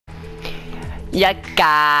Yeah,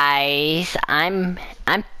 guys, I'm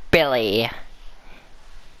Billy,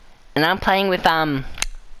 and I'm playing with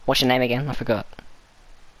what's your name again? I forgot.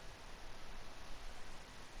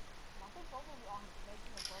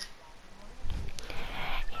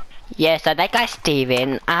 Yeah, so that guy's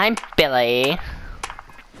Steven. I'm Billy.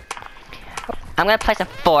 I'm gonna play some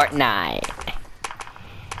Fortnite.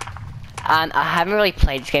 I haven't really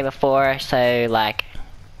played this game before, so like,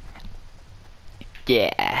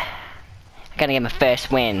 yeah, I'm gonna get my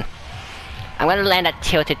first win. I'm gonna land at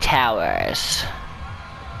Tilted Towers.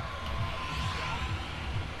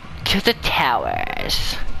 Tilted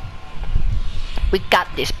Towers. We got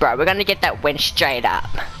this, bro. We're gonna get that win straight up.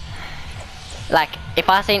 Like, if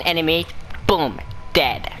I see an enemy, boom,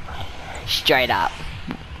 dead. Straight up.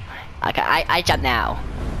 Okay, I jump now.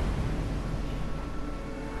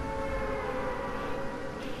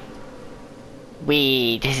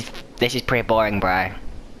 This is pretty boring, bro.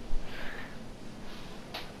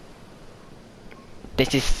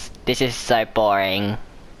 This is so boring.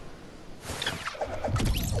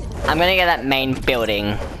 I'm gonna get that main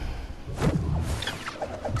building.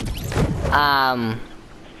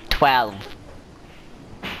 12.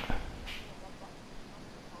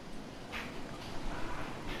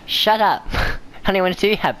 Shut up. How many wins do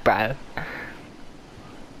you have, bro? How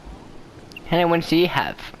many wins do you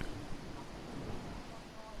have?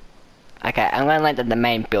 Okay, I'm gonna land at the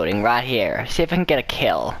main building right here. See if I can get a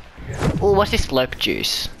kill. Ooh, what's this slope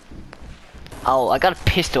juice? Oh, I got a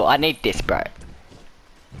pistol. I need this, bro.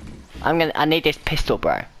 I need this pistol,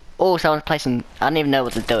 bro. Oh, someone's placing. I don't even know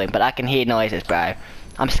what they're doing, but I can hear noises, bro.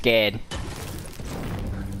 I'm scared.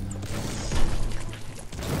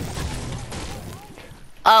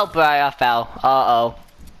 Oh, bro, I fell. Uh-oh.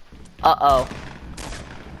 Uh-oh.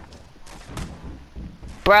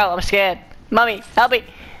 Bro, I'm scared. Mommy, help me.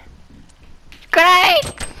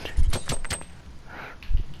 Grenade!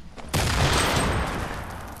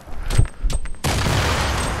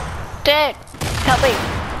 Dad, help me.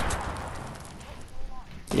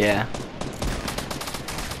 Yeah.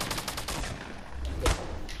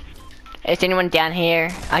 Is anyone down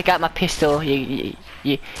here? I got my pistol. You're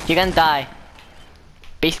gonna die.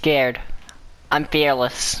 Be scared. I'm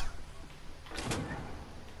fearless.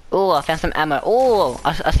 Oh, I found some ammo. Oh,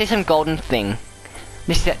 I see some golden thing.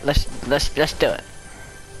 Let's do it.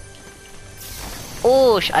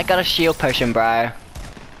 Oh, I got a shield potion, bro.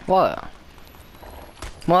 What?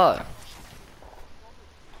 What?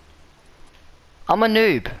 I'm a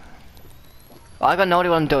noob. I got no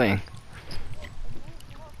idea what I'm doing.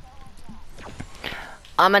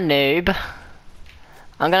 I'm a noob.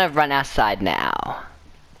 I'm gonna run outside now.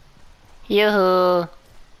 Yoo-hoo!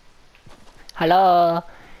 Hello?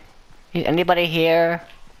 Is anybody here?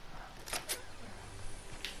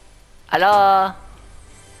 Hello?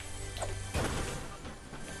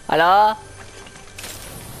 Hello?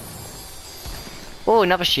 Oh,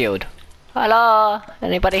 another shield. Hello?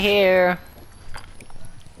 Anybody here?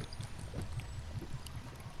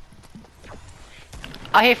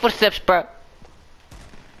 I hear footsteps, bro.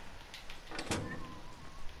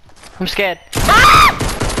 I'm scared. Ah!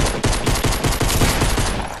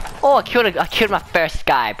 Oh, I killed my first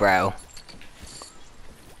guy, bro.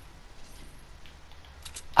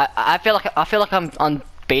 I feel like I'm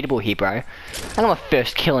unbeatable here, bro. I got my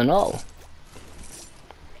first kill and all.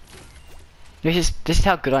 This is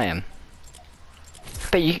how good I am.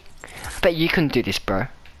 Bet you couldn't do this, bro.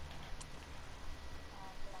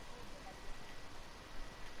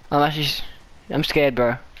 I'm scared,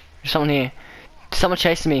 bro. There's someone here. Someone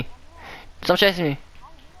chasing me. Someone chasing me.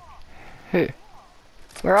 Who?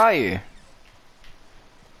 Where are you?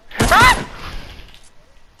 Ah!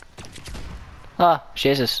 Oh,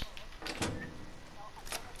 Jesus.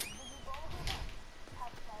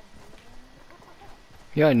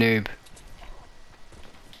 You're a noob.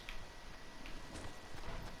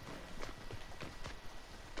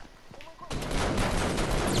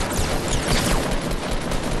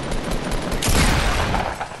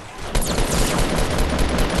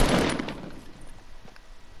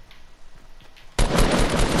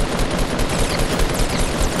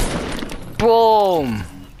 Boom!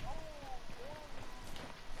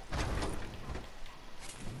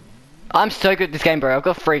 I'm so good at this game, bro. I've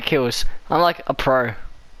got 3 kills. I'm like a pro.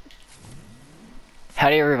 How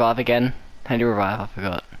do you revive again? How do you revive? I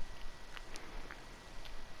forgot.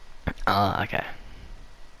 Oh, okay.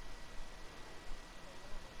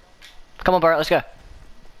 Come on, bro. Let's go.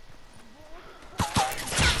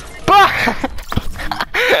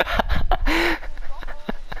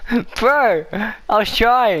 Bro, I was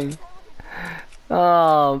trying.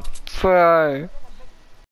 Oh, bro.